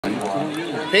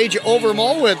Paige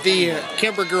Overmohle with the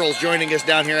Kuemper girls joining us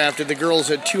down here after the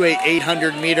girls'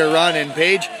 800-meter run. And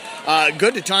Paige,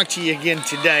 good to talk to you again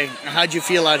today. How'd you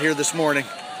feel out here this morning?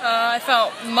 I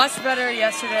felt much better than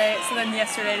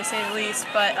yesterday to say the least,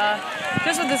 but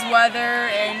just with this weather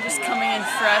and just coming in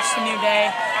fresh, a new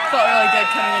day, felt really good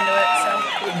coming into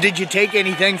it. So, did you take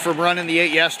anything from running the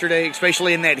 8 yesterday,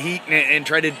 especially in that heat, and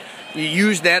try to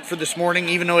use that for this morning,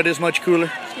 even though it is much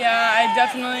cooler? Yeah, I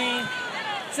definitely,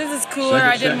 since it's cooler,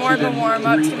 I did more of a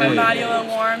warm-up to get my body a little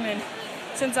warm, and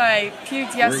since I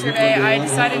puked yesterday, I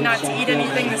decided not to eat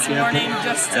anything this morning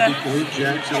just to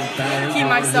keep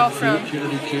myself from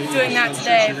doing that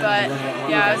today, but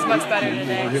yeah, it was much better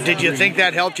today. Did you think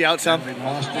that helped you out some?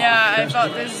 Yeah, I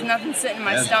felt there's nothing sitting in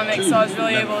my stomach, so I was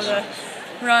really able to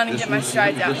run and get my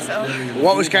strides out. So,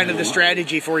 what was kind of the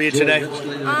strategy for you today?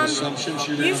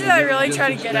 Usually I really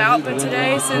try to get out, but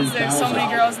today, since there's so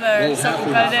many girls that are so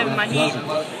competitive in my heat,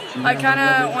 I kind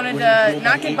of wanted to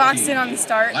not get boxed in on the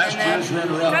start and then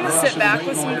kind of sit back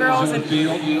with some girls and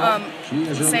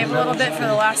save a little bit for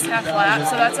the last half lap.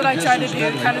 So that's what I tried to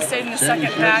do, kind of stayed in the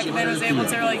second pack and then was able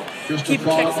to really keep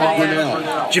a kick for the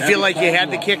end. Did you feel like you had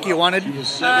the kick you wanted?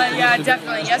 Yeah,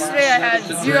 definitely. Yesterday I had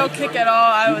zero kick at all.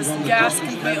 I was gassed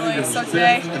completely. So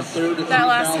today, that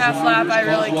last half lap, I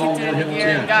really kicked it into gear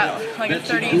and got like a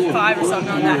 35 or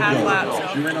something on that half lap. So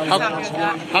I was happy with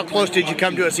that. How close did you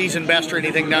come to a season best or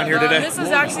anything down here today? This was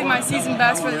actually my season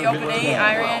best for the Open 8.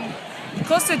 I ran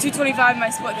close to a 225 in my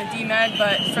split in the D-Med,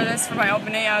 but for my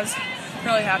Open 8, I was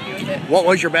really happy with it. What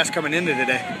was your best coming into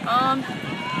today?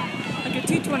 Like a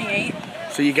 228.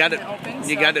 So you got it. Open,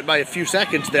 you got it by a few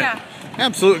seconds then. Yeah.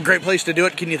 Absolutely great place to do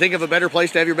it. Can you think of a better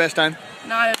place to have your best time?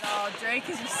 Not at all. Drake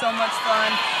is just so much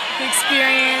fun. The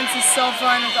experience is so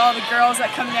fun with all the girls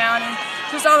that come down and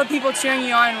just all the people cheering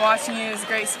you on and watching you is a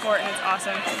great sport and it's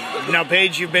awesome. Now,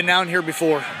 Paige, you've been down here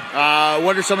before.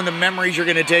 What are some of the memories you're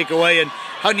going to take away, and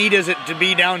how neat is it to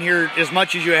be down here as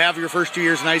much as you have your first 2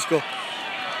 years in high school?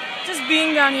 Just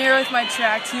being down here with my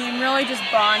track team, really just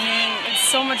bonding. It's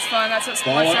so much fun. That's what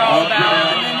sports are all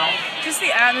about. And then just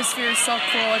the atmosphere is so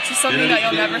cool. It's just something that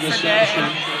you'll never forget,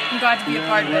 and I'm glad to be a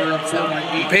part of it. So,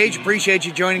 Paige, appreciate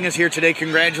you joining us here today.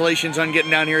 Congratulations on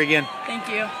getting down here again. Thank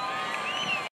you.